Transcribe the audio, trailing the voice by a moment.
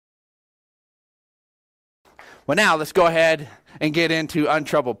Well, now let's go ahead and get into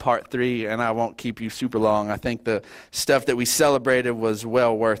Untroubled Part 3, and I won't keep you super long. I think the stuff that we celebrated was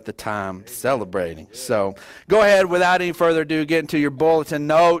well worth the time celebrating. So go ahead, without any further ado, get into your bulletin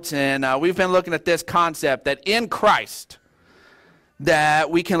notes, and we've been looking at this concept that in Christ, that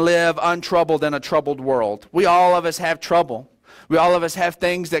we can live untroubled in a troubled world. All of us have trouble. All of us have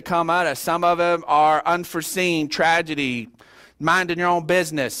things that come at us. Some of them are unforeseen, tragedy, minding your own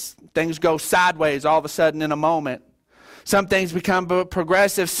business. Things go sideways all of a sudden in a moment. Some things become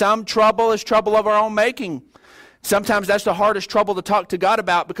progressive. Some trouble is trouble of our own making. Sometimes that's the hardest trouble to talk to God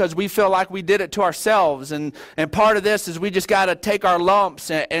about because we feel like we did it to ourselves. And part of this is we just got to take our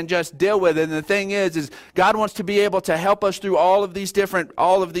lumps and just deal with it. And the thing is God wants to be able to help us through all of these different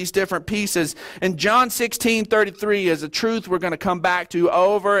pieces. And John 16:33 is a truth we're going to come back to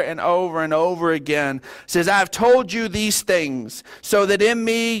over and over and over again. It says, "I have told you these things so that in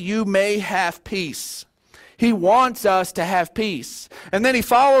me you may have peace." He wants us to have peace. And then he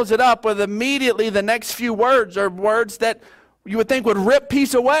follows it up with immediately the next few words are words that you would think would rip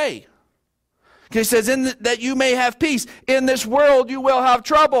peace away. He says, that you may have peace. In this world you will have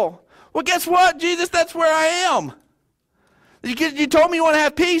trouble. Well, guess what, Jesus? That's where I am. You told me you want to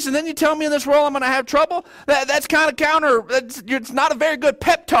have peace, and then you tell me in this world I'm going to have trouble? That's kind of counter. It's not a very good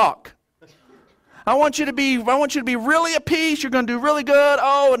pep talk. I want you to be really at peace. You're going to do really good.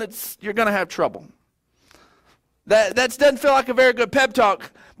 Oh, and you're going to have trouble. That doesn't feel like a very good pep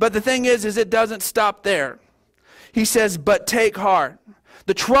talk, but the thing is it doesn't stop there. He says, but take heart.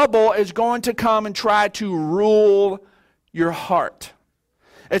 The trouble is going to come and try to rule your heart.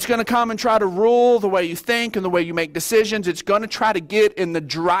 It's going to come and try to rule the way you think and the way you make decisions. It's going to try to get in the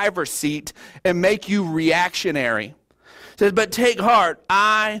driver's seat and make you reactionary. It says, but take heart,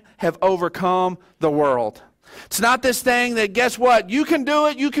 I have overcome the world. It's not this thing that, guess what, you can do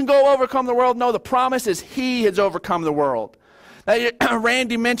it, you can go overcome the world. No, the promise is he has overcome the world.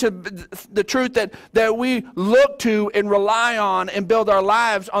 Randy mentioned the truth that we look to and rely on and build our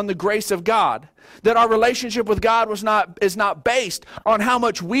lives on the grace of God. That our relationship with God is not based on how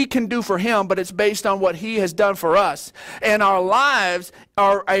much we can do for him, but it's based on what he has done for us. And our lives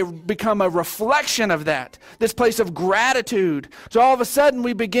become a reflection of that, this place of gratitude. So all of a sudden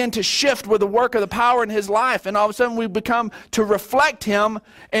we begin to shift with the work of the power in his life, and all of a sudden we become to reflect him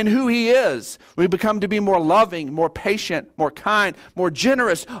and who he is. We become to be more loving, more patient, more kind, more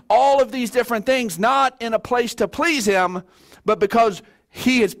generous, all of these different things, not in a place to please him, but because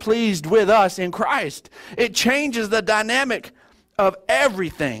he is pleased with us in Christ. It changes the dynamic of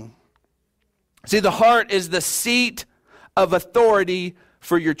everything. See, the heart is the seat of authority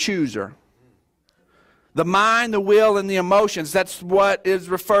for your chooser. The mind, the will, and the emotions, that's what is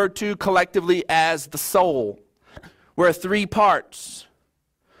referred to collectively as the soul. We're three parts.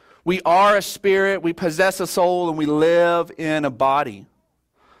 We are a spirit, we possess a soul, and we live in a body.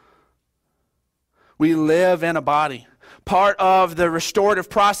 We live in a body. Part of the restorative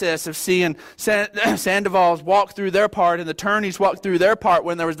process of seeing Sandovals walk through their part and the Turneys walk through their part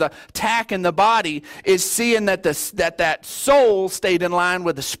when there was the attack in the body is seeing that that soul stayed in line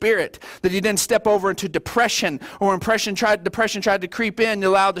with the spirit, that you didn't step over into depression, or when depression tried to creep in, you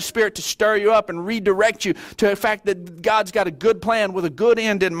allowed the spirit to stir you up and redirect you to the fact that God's got a good plan with a good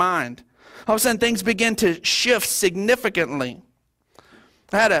end in mind. All of a sudden things begin to shift significantly.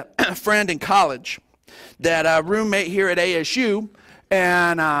 I had a friend in college that a roommate here at ASU,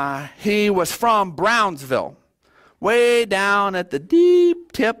 and he was from Brownsville, way down at the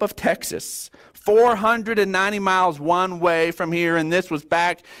deep tip of Texas, 490 miles one way from here, and this was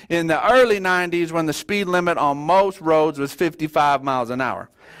back in the early 90s when the speed limit on most roads was 55 miles an hour.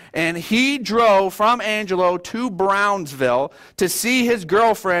 And he drove from Angelo to Brownsville to see his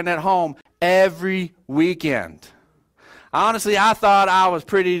girlfriend at home every weekend. Honestly, I thought I was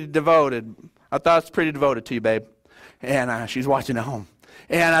pretty devoted. I thought I was pretty devoted to you, babe. And she's watching at home.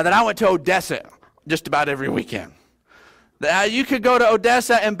 And then I went to Odessa just about every weekend. You could go to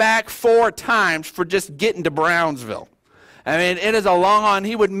Odessa and back 4 times for just getting to Brownsville. I mean, it is a long one.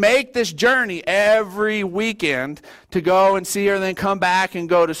 He would make this journey every weekend to go and see her and then come back and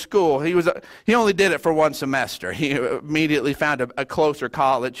go to school. He only did it for 1 semester. He immediately found a closer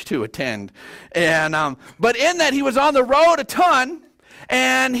college to attend. And but in that, he was on the road a ton.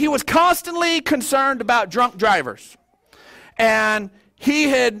 And he was constantly concerned about drunk drivers. And he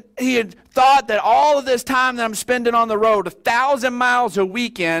had thought that all of this time that I'm spending on the road, 1,000 miles a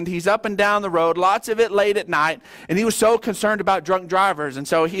weekend, he's up and down the road, lots of it late at night, and he was so concerned about drunk drivers. And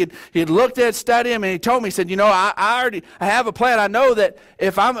so he had looked at, studied him, and he told me, he said, I have a plan. I know that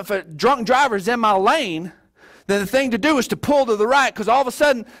if a drunk driver's in my lane, then the thing to do is to pull to the right, because all of a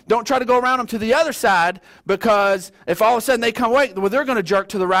sudden, don't try to go around them to the other side, because if all of a sudden they come away, well, they're going to jerk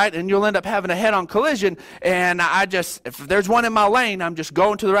to the right, and you'll end up having a head-on collision. And if there's one in my lane, I'm just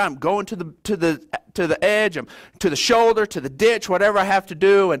going to the right. I'm going to the edge, to the shoulder, to the ditch, whatever I have to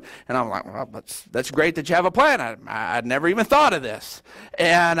do. And I'm like, well, that's great that you have a plan. I'd never even thought of this.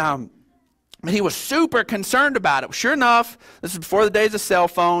 And he was super concerned about it. Sure enough, this is before the days of cell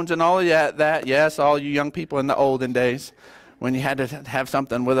phones and all of that. Yes, all you young people in the olden days, when you had to have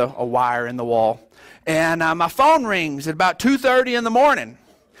something with a wire in the wall. And my phone rings at about 2:30 in the morning.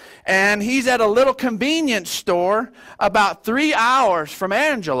 And he's at a little convenience store about 3 hours from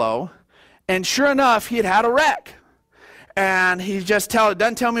Angelo. And sure enough, he had a wreck. And he just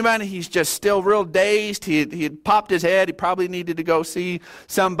doesn't tell me about it. He's just still real dazed. He had popped his head. He probably needed to go see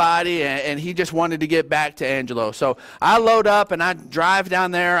somebody, and he just wanted to get back to Angelo. So I load up, and I drive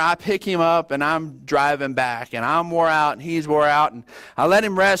down there. I pick him up, and I'm driving back. And I'm wore out, and he's wore out. And I let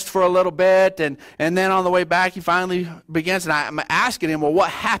him rest for a little bit, and then on the way back, he finally begins, and I'm asking him, well, what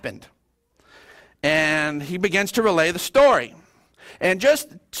happened? And he begins to relay the story. And just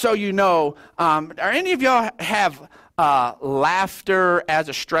so you know, are any of y'all have laughter as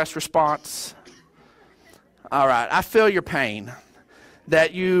a stress response? All right, I feel your pain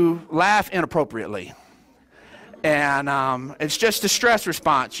that you laugh inappropriately. And it's just a stress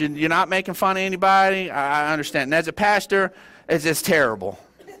response. You're not making fun of anybody. I understand. And as a pastor, it's just terrible.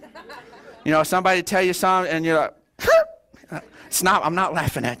 You know, somebody tell you something and you're like, I'm not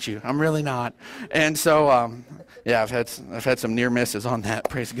laughing at you. I'm really not. And so, yeah, I've had some near misses on that.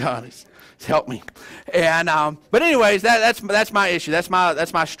 Praise God. It's helped me. And but anyways, that's my issue. That's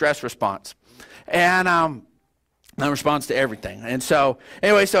my stress response. And my response to everything. And so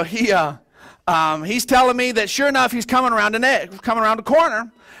anyway, so he's telling me that sure enough, he's coming around the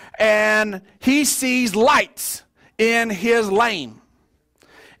corner, and he sees lights in his lane.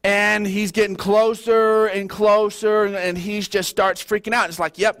 And he's getting closer and closer, and he just starts freaking out. It's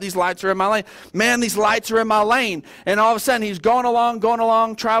like, yep, these lights are in my lane. Man, these lights are in my lane. And all of a sudden, he's going along,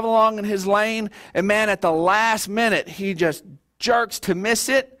 traveling along in his lane. And man, at the last minute, he just jerks to miss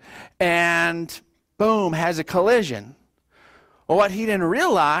it, and boom, has a collision. Well, what he didn't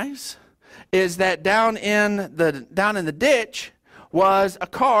realize is that down in the ditch was a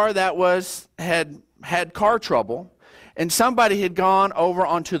car that had car trouble. And somebody had gone over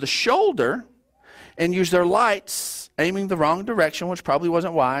onto the shoulder and used their lights, aiming the wrong direction, which probably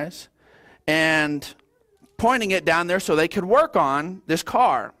wasn't wise, and pointing it down there so they could work on this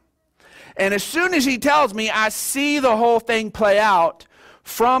car. And as soon as he tells me, I see the whole thing play out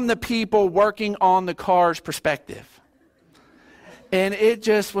from the people working on the car's perspective. And it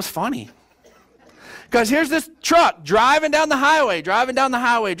just was funny. Because here's this truck driving down the highway, and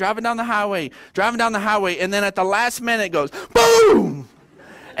then at the last minute it goes, boom,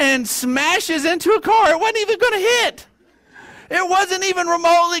 and smashes into a car. It wasn't even going to hit. It wasn't even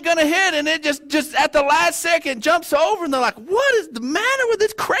remotely going to hit, and it just at the last second jumps over, and they're like, what is the matter with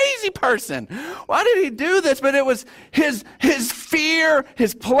this crazy person? Why did he do this? But it was his fear,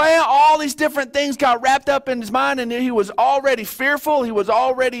 his plan, all these different things got wrapped up in his mind, and he was already fearful. He was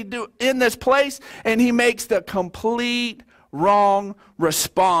already in this place, and he makes the complete wrong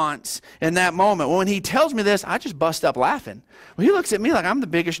response in that moment. When he tells me this, I just bust up laughing. Well, he looks at me like I'm the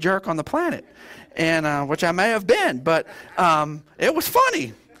biggest jerk on the planet. And which I may have been, but it was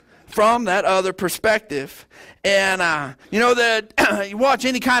funny from that other perspective. And you watch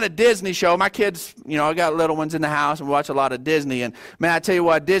any kind of Disney show. My kids, I got little ones in the house, and we watch a lot of Disney. And man, I tell you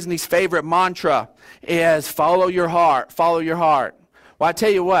what, Disney's favorite mantra is follow your heart, follow your heart. Well, I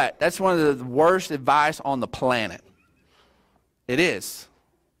tell you what, that's one of the worst advice on the planet. It is.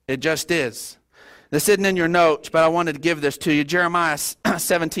 It just is. This isn't in your notes, but I wanted to give this to you. Jeremiah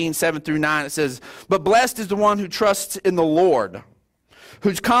 17, 7-9, it says, but blessed is the one who trusts in the Lord,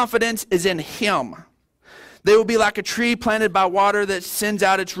 whose confidence is in him. They will be like a tree planted by water that sends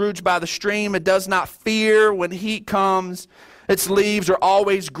out its roots by the stream. It does not fear when heat comes. Its leaves are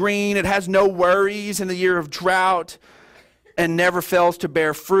always green. It has no worries in the year of drought and never fails to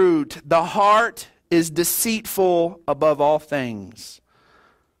bear fruit. The heart is deceitful above all things.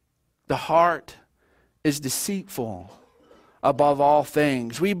 The heart is deceitful above all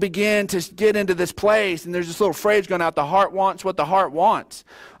things. We begin to get into this place, and there's this little phrase going out, the heart wants what the heart wants.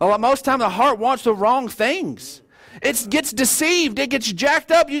 Well, most of the time, the heart wants the wrong things. It gets deceived. It gets jacked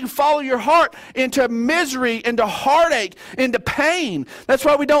up. You can follow your heart into misery, into heartache, into pain. That's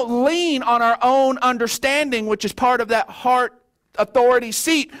why we don't lean on our own understanding, which is part of that heart authority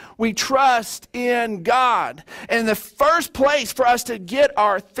seat. We trust in God. And the first place for us to get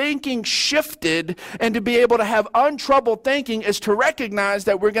our thinking shifted and to be able to have untroubled thinking is to recognize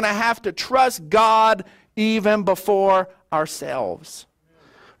that we're going to have to trust God even before ourselves.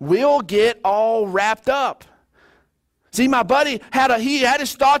 We'll get all wrapped up. See, my buddy he had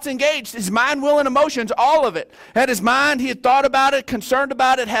his thoughts engaged, his mind, will, and emotions, all of it. Had his mind, he had thought about it, concerned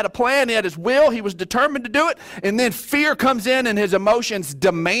about it, had a plan, he had his will, he was determined to do it, and then fear comes in and his emotions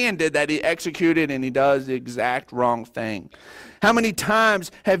demanded that he execute it, and he does the exact wrong thing. How many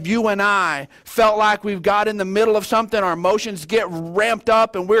times have you and I felt like we've got in the middle of something, our emotions get ramped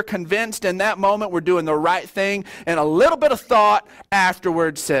up, and we're convinced in that moment we're doing the right thing, and a little bit of thought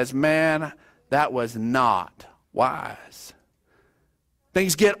afterwards says, man, that was not wise.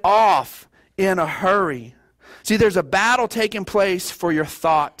 Things get off in a hurry. See, there's a battle taking place for your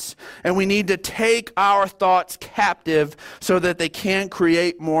thoughts, and we need to take our thoughts captive so that they can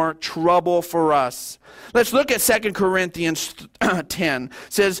create more trouble for us. Let's look at 2 Corinthians 10. It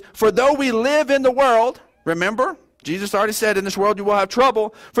says, for though we live in the world, remember, Jesus already said, in this world you will have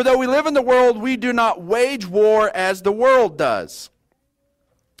trouble. For though we live in the world, we do not wage war as the world does.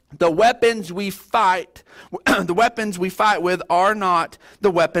 The weapons we fight with are not the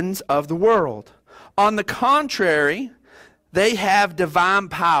weapons of the world. On the contrary, they have divine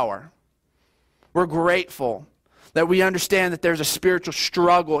power. We're grateful that we understand that there's a spiritual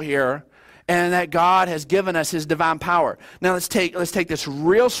struggle here and that God has given us his divine power. Now let's take this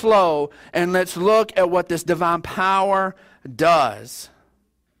real slow and let's look at what this divine power does.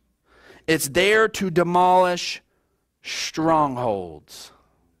 It's there to demolish strongholds.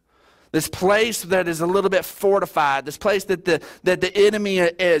 This place that is a little bit fortified, this place that the enemy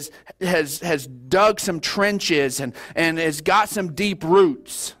has dug some trenches and has got some deep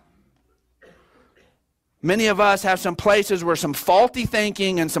roots. Many of us have some places where some faulty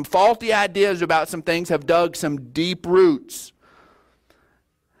thinking and some faulty ideas about some things have dug some deep roots.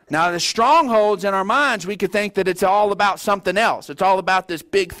 Now, the strongholds in our minds, we could think that it's all about something else. It's all about this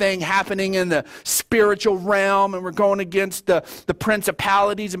big thing happening in the spiritual realm, and we're going against the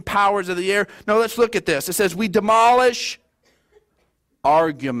principalities and powers of the air. No, let's look at this. It says, we demolish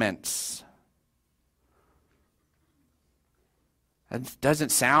arguments. That doesn't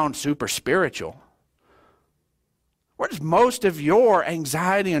sound super spiritual. Where does most of your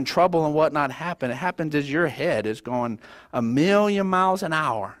anxiety and trouble and whatnot happen? It happens as your head is going 1,000,000 miles an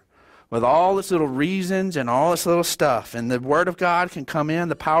hour with all its little reasons and all this little stuff. And the Word of God can come in,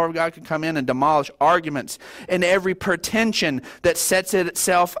 the power of God can come in and demolish arguments and every pretension that sets it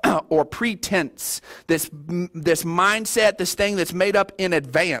itself or pretense, this mindset, this thing that's made up in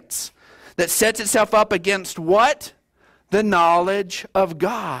advance, that sets itself up against what? The knowledge of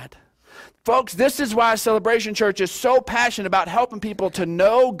God. Folks, this is why Celebration Church is so passionate about helping people to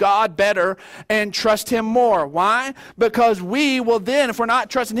know God better and trust him more. Why? Because we will then, if we're not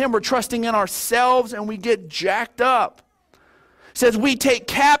trusting him, we're trusting in ourselves and we get jacked up. It says we take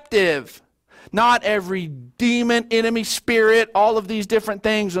captive, not every demon, enemy, spirit, all of these different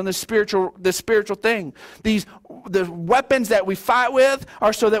things on the spiritual thing. The weapons that we fight with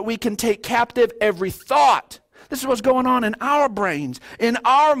are so that we can take captive every thought. This is what's going on in our brains, in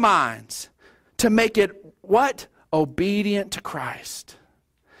our minds, to make it what? Obedient to Christ.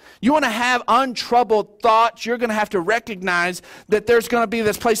 You want to have untroubled thoughts, you're going to have to recognize that there's going to be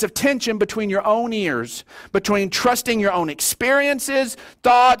this place of tension between your own ears, between trusting your own experiences,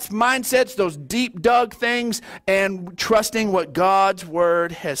 thoughts, mindsets, those deep dug things, and trusting what God's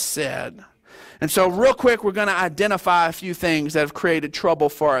Word has said. And so real quick, we're going to identify a few things that have created trouble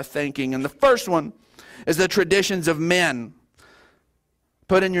for our thinking. And the first one is the traditions of men.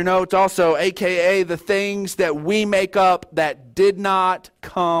 Put in your notes also, aka the things that we make up that did not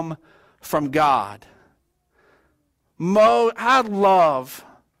come from God. I love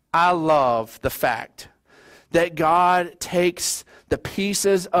the fact that God takes the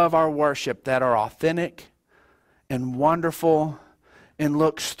pieces of our worship that are authentic and wonderful and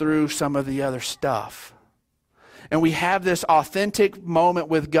looks through some of the other stuff. And we have this authentic moment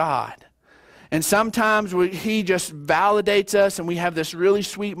with God. And sometimes he just validates us and we have this really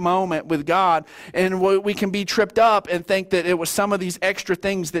sweet moment with God. And we can be tripped up and think that it was some of these extra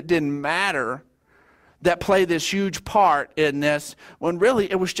things that didn't matter that play this huge part in this, when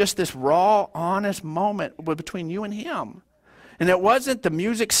really it was just this raw, honest moment between you and him. And it wasn't the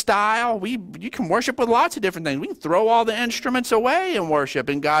music style. You can worship with lots of different things. We can throw all the instruments away and worship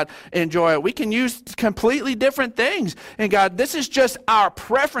and God enjoy it. We can use completely different things. And God, this is just our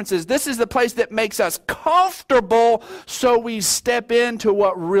preferences. This is the place that makes us comfortable so we step into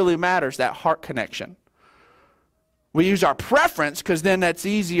what really matters, that heart connection. We use our preference because then that's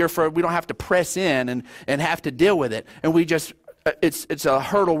easier we don't have to press in and have to deal with it. And we just, it's a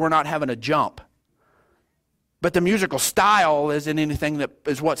hurdle we're not having to jump. But the musical style isn't anything that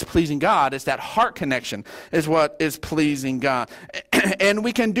is what's pleasing God. It's that heart connection is what is pleasing God. And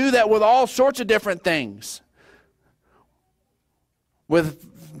we can do that with all sorts of different things. With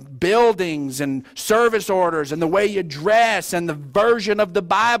buildings and service orders and the way you dress and the version of the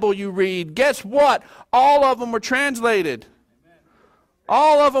Bible you read. Guess what? All of them were translated.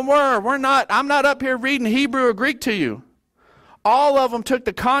 All of them were. I'm not up here reading Hebrew or Greek to you. All of them took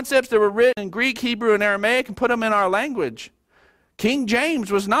the concepts that were written in Greek, Hebrew, and Aramaic and put them in our language. King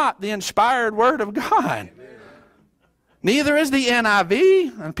James was not the inspired word of God. Neither is the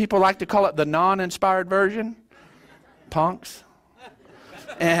NIV, and people like to call it the non-inspired version. Punks.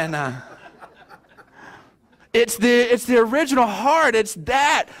 And it's the original heart. It's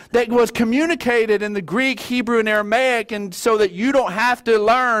that was communicated in the Greek, Hebrew, and Aramaic, and so that you don't have to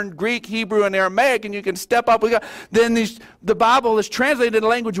learn Greek, Hebrew, and Aramaic, and you can step up with God. Then the Bible is translated in a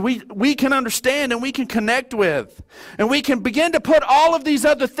language we can understand and we can connect with. And we can begin to put all of these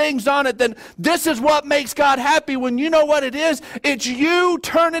other things on it. Then this is what makes God happy. When you know what it is, it's you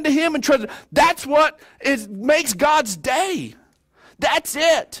turning to Him and trusting. That's what makes God's day. That's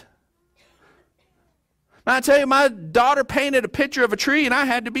it. I tell you, my daughter painted a picture of a tree, and I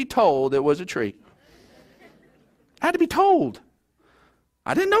had to be told it was a tree. I had to be told.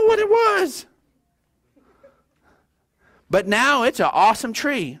 I didn't know what it was. But now it's an awesome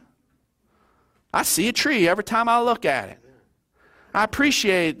tree. I see a tree every time I look at it. I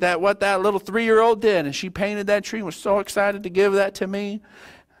appreciate what that little 3-year-old did, and she painted that tree and was so excited to give that to me.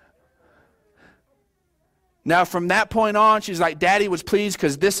 Now, from that point on, she's like, Daddy was pleased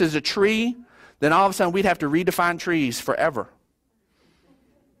because this is a tree. Then all of a sudden, we'd have to redefine trees forever.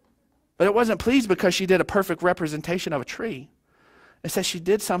 But it wasn't pleased because she did a perfect representation of a tree. It says she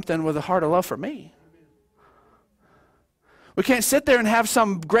did something with a heart of love for me. We can't sit there and have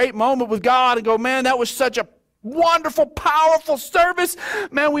some great moment with God and go, man, that was such a wonderful, powerful service.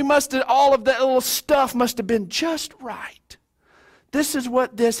 Man, all of that little stuff must have been just right. This is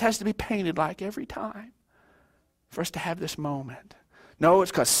what this has to be painted like every time for us to have this moment. No,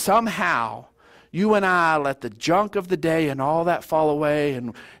 it's because somehow you and I let the junk of the day and all that fall away,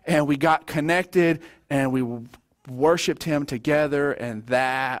 and we got connected, and we worshiped Him together, and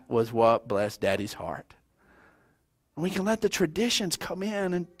that was what blessed Daddy's heart. And we can let the traditions come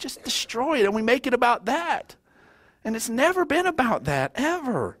in and just destroy it, and we make it about that. And it's never been about that,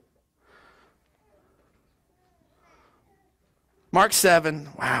 ever. Mark 7,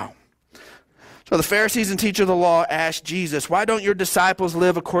 wow. So the Pharisees and teachers of the law asked Jesus, why don't your disciples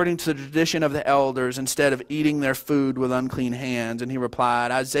live according to the tradition of the elders instead of eating their food with unclean hands? And He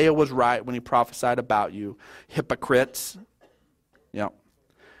replied, Isaiah was right when he prophesied about you, hypocrites. Yep.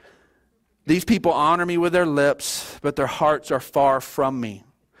 These people honor me with their lips, but their hearts are far from me.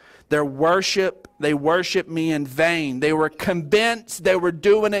 They worship me in vain. They were convinced they were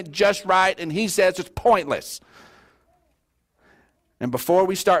doing it just right, and He says it's pointless. And before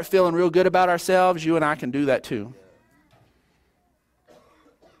we start feeling real good about ourselves, you and I can do that too.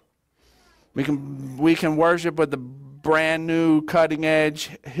 We can worship with the brand new cutting edge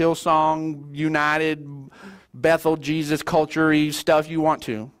Hillsong United Bethel Jesus culture-y stuff you want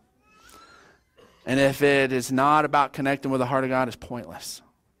to. And if it is not about connecting with the heart of God, it's pointless.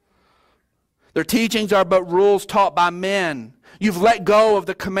 Their teachings are but rules taught by men. You've let go of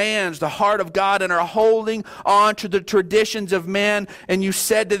the commands, the heart of God, and are holding on to the traditions of men. And you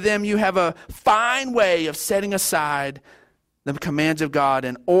said to them, you have a fine way of setting aside the commands of God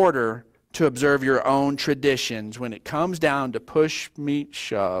in order to observe your own traditions. When it comes down to push, meet,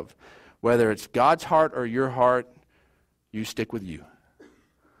 shove, whether it's God's heart or your heart, you stick with you.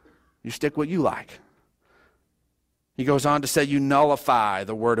 You stick what you like. He goes on to say, you nullify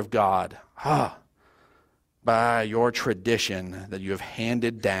the word of God. By your tradition that you have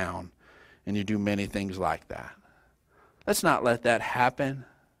handed down, and you do many things like that. Let's not let that happen.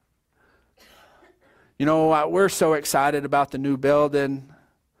 You know, we're so excited about the new building.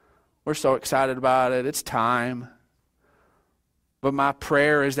 We're so excited about it. It's time. But my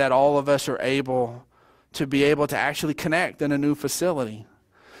prayer is that all of us are able to actually connect in a new facility.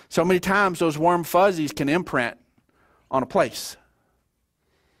 So many times those warm fuzzies can imprint on a place.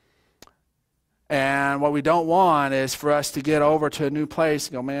 And what we don't want is for us to get over to a new place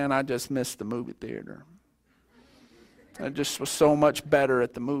and go, man, I just missed the movie theater. It just was so much better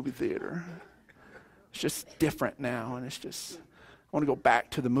at the movie theater. It's just different now, and I want to go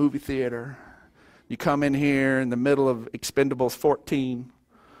back to the movie theater. You come in here in the middle of Expendables 14.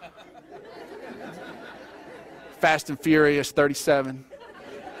 Fast and Furious 37.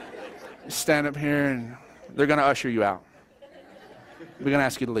 You stand up here and they're going to usher you out. We're going to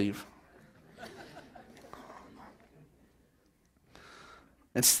ask you to leave.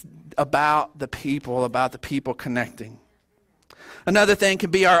 It's about the people connecting. Another thing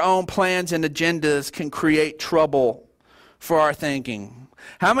can be our own plans and agendas can create trouble for our thinking.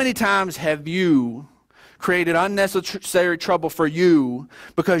 How many times have you created unnecessary trouble for you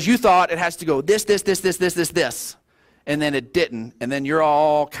because you thought it has to go this, and then it didn't, and then you're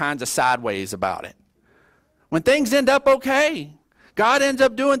all kinds of sideways about it. When things end up okay, God ends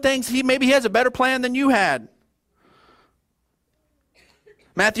up doing things, maybe he has a better plan than you had.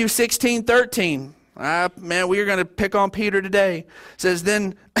 Matthew 16:13. Man, we are going to pick on Peter today. It says,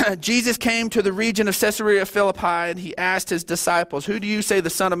 then Jesus came to the region of Caesarea Philippi, and he asked his disciples, who do you say the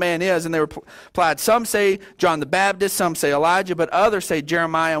Son of Man is? And they replied, some say John the Baptist, some say Elijah, but others say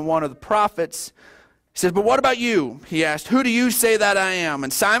Jeremiah and one of the prophets. He says, but what about you? He asked, who do you say that I am?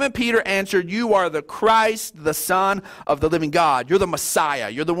 And Simon Peter answered, you are the Christ, the Son of the living God. You're the Messiah.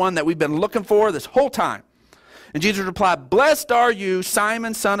 You're the one that we've been looking for this whole time. And Jesus replied, blessed are you,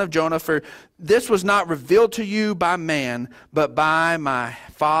 Simon, son of Jonah, for this was not revealed to you by man, but by my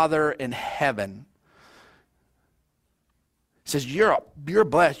Father in heaven. He says, you're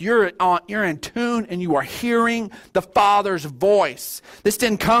blessed. You're in tune, and you are hearing the Father's voice. This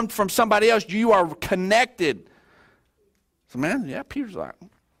didn't come from somebody else. You are connected. So, man, yeah, Peter's like,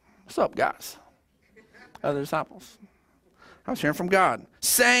 what's up, guys? Other disciples. I was hearing from God.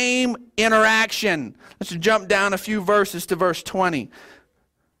 Same interaction. Let's jump down a few verses to verse 20. It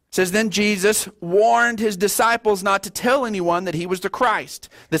says, then Jesus warned his disciples not to tell anyone that he was the Christ.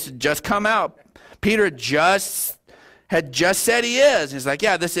 This had just come out. Peter had just said he is. He's like,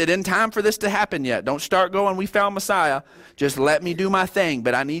 yeah, it isn't time for this to happen yet. Don't start going, we found Messiah. Just let me do my thing,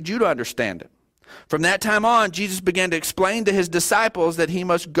 but I need you to understand it. From that time on, Jesus began to explain to his disciples that he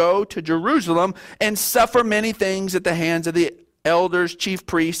must go to Jerusalem and suffer many things at the hands of the elders, chief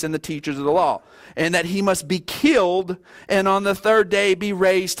priests, and the teachers of the law, and that he must be killed and on the third day be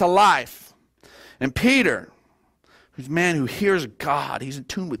raised to life. And Peter, who's a man who hears God, he's in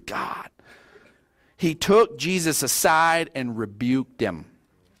tune with God, he took Jesus aside and rebuked him.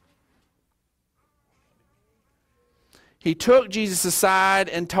 He took Jesus aside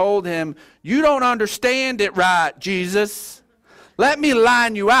and told him, you don't understand it right, Jesus. Let me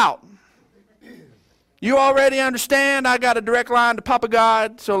line you out. You already understand I got a direct line to Papa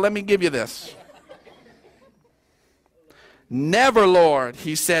God, so let me give you this. Never, Lord,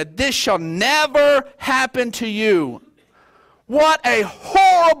 he said, this shall never happen to you. What a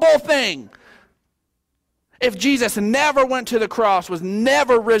horrible thing. If Jesus never went to the cross, was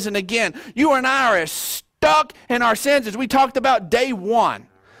never risen again, you and I are as stuck in our sins as we talked about day one.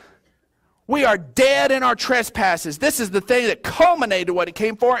 We are dead in our trespasses. This is the thing that culminated what he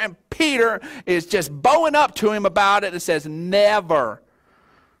came for, and Peter is just bowing up to him about it and says, never.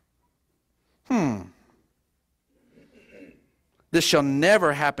 This shall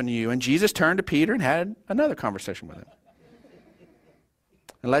never happen to you. And Jesus turned to Peter and had another conversation with him.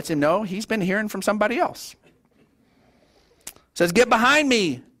 And lets him know he's been hearing from somebody else. Says, get behind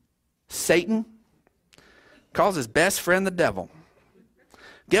me, Satan. Calls his best friend the devil.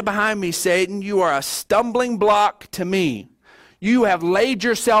 Get behind me, Satan. You are a stumbling block to me. You have laid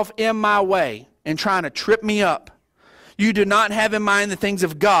yourself in my way and trying to trip me up. You do not have in mind the things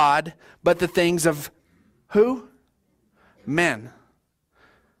of God, but the things of who? Men.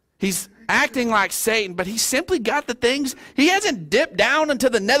 He's acting like Satan, but he's simply got the things. He hasn't dipped down into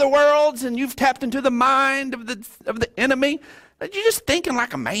the netherworlds and you've tapped into the mind of the enemy. You're just thinking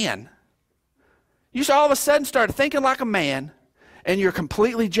like a man. You just all of a sudden start thinking like a man, and you're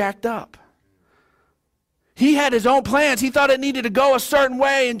completely jacked up. He had his own plans. He thought it needed to go a certain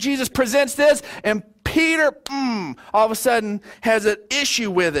way, and Jesus presents this, and Peter, all of a sudden has an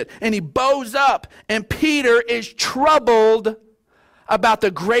issue with it, and he bows up, and Peter is troubled about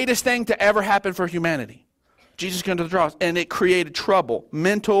the greatest thing to ever happen for humanity. Jesus going to the cross, and it created trouble,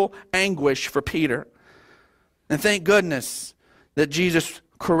 mental anguish for Peter. And thank goodness that Jesus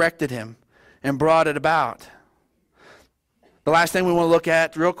corrected him and brought it about. The last thing we want to look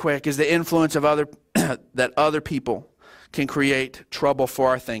at real quick is the influence of that other people can create trouble for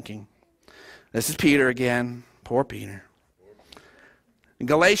our thinking. This is Peter again. Poor Peter. In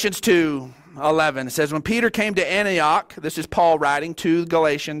Galatians 2:11, it says, when Peter came to Antioch, this is Paul writing to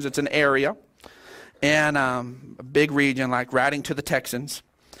Galatians. It's an area and a big region, like writing to the Texans.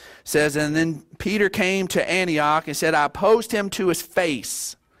 It says, and then Peter came to Antioch and said, I opposed him to his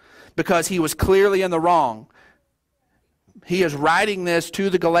face, because he was clearly in the wrong. He is writing this to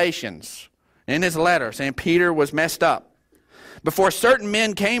the Galatians. in his letter saying Peter was messed up. Before certain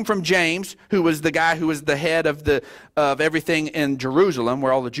men came from James, who was the guy who was the head of everything in Jerusalem,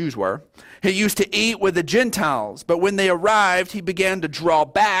 where all the Jews were. He used to eat with the Gentiles, but when they arrived, he began to draw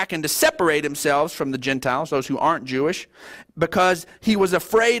back and to separate himself from the Gentiles, those who aren't Jewish, because he was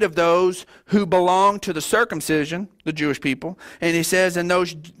afraid of those who belonged to the circumcision, the Jewish people. And he says, and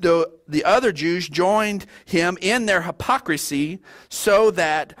the other Jews joined him in their hypocrisy, so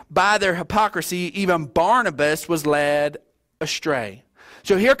that by their hypocrisy, even Barnabas was led astray.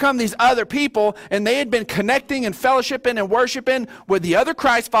 So here come these other people, and they had been connecting and fellowshipping and worshiping with the other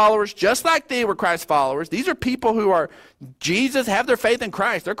Christ followers, just like they were Christ followers. These are people who are Jesus, have their faith in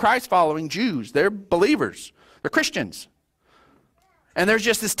Christ. They're Christ following Jews. They're believers. They're Christians. And there's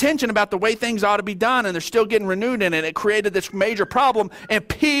just this tension about the way things ought to be done, and they're still getting renewed in it. It created this major problem, and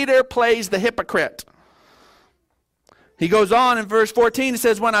Peter plays the hypocrite. He goes on in verse 14, it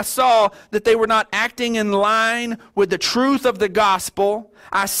says, when I saw that they were not acting in line with the truth of the gospel,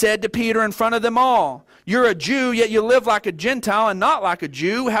 I said to Peter in front of them all, you're a Jew, yet you live like a Gentile and not like a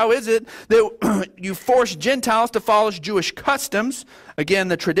Jew. How is it that you force Gentiles to follow Jewish customs? Again,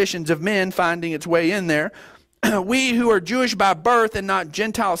 the traditions of men finding its way in there. We who are Jewish by birth and not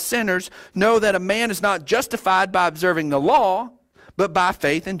Gentile sinners know that a man is not justified by observing the law, but by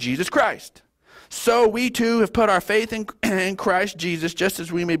faith in Jesus Christ. So we too have put our faith in Christ Jesus, just as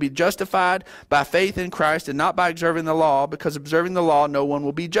we may be justified by faith in Christ and not by observing the law, because observing the law no one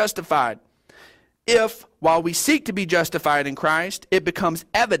will be justified. If, while we seek to be justified in Christ, it becomes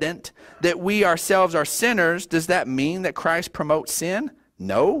evident that we ourselves are sinners, does that mean that Christ promotes sin?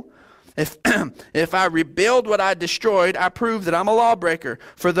 No. If I rebuild what I destroyed, I prove that I'm a lawbreaker.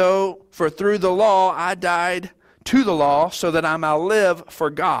 For through the law I died to the law, so that I might live for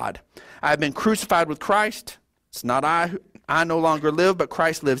God. I have been crucified with Christ. It's not I no longer live, but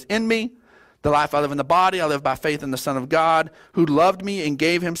Christ lives in me. The life I live in the body, I live by faith in the Son of God, who loved me and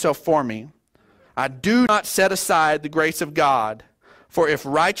gave himself for me. I do not set aside the grace of God, for if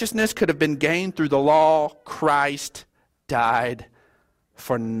righteousness could have been gained through the law, Christ died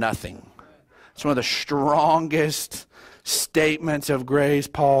for nothing. It's one of the strongest statements of grace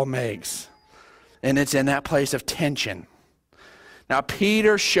Paul makes. And it's in that place of tension. Now,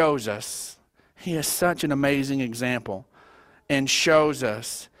 Peter shows us, he is such an amazing example, and shows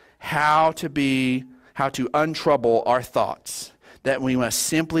us how to untrouble our thoughts, that we must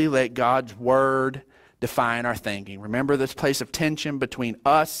simply let God's word define our thinking. Remember this place of tension between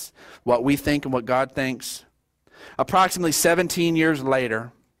us, what we think and what God thinks? Approximately 17 years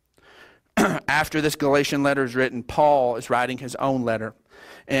later, after this Galatian letter is written, Paul is writing his own letter.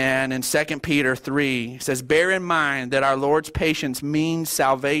 And in 2 Peter 3, it says, bear in mind that our Lord's patience means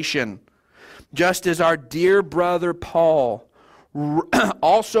salvation, just as our dear brother Paul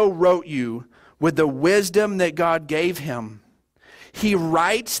also wrote you with the wisdom that God gave him. He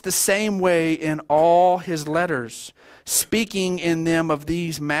writes the same way in all his letters, speaking in them of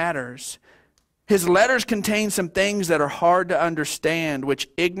these matters. His letters contain some things that are hard to understand, which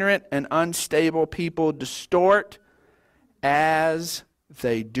ignorant and unstable people distort as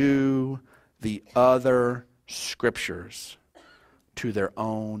they do the other scriptures to their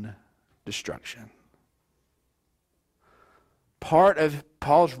own destruction. Part of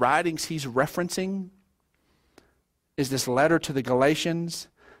Paul's writings he's referencing is this letter to the Galatians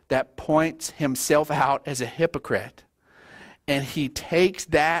that points himself out as a hypocrite. And he takes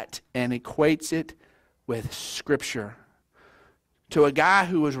that and equates it with Scripture. To a guy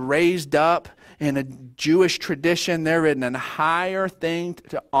who was raised up in a Jewish tradition, there isn't a higher thing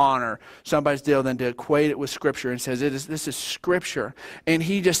to honor somebody's deal than to equate it with Scripture, and says, this is Scripture. And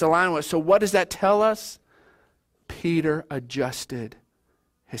he just aligned with it. So what does that tell us? Peter adjusted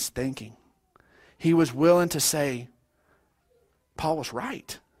his thinking. He was willing to say, Paul was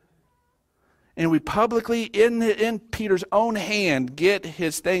right. And we publicly, in Peter's own hand, get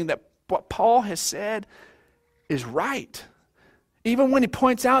his thing that what Paul has said is right. Even when he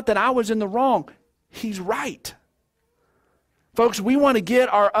points out that I was in the wrong, he's right. Folks, we want to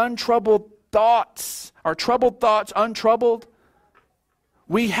get our untroubled thoughts, our troubled thoughts untroubled.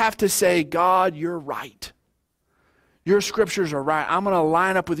 We have to say, God, you're right. Your scriptures are right. I'm going to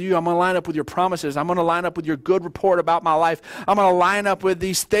line up with you. I'm going to line up with your promises. I'm going to line up with your good report about my life. I'm going to line up with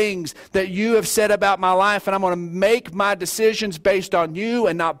these things that you have said about my life, and I'm going to make my decisions based on you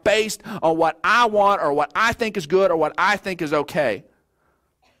and not based on what I want or what I think is good or what I think is okay.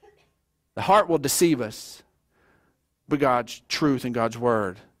 The heart will deceive us, but God's truth and God's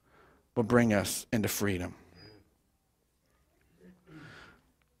word will bring us into freedom.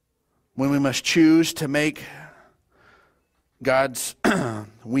 When we must choose to make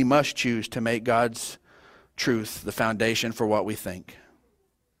we must choose to make God's truth the foundation for what we think.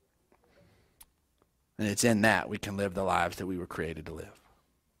 And it's in that we can live the lives that we were created to live.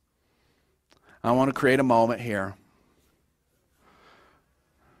 I want to create a moment here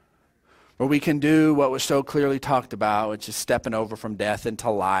where we can do what was so clearly talked about, which is stepping over from death into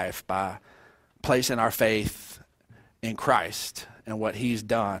life by placing our faith in Christ and what he's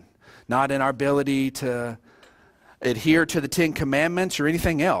done. Not in our ability to adhere to the 10 Commandments or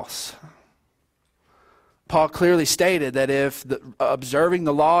anything else. Paul clearly stated that if observing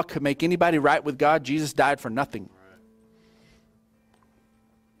the law could make anybody right with God, Jesus died for nothing.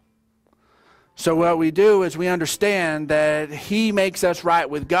 So what we do is we understand that he makes us right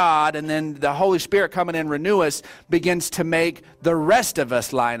with God, and then the Holy Spirit coming in and renew us begins to make the rest of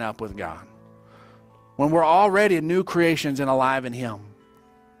us line up with God. When we're already new creations and alive in him.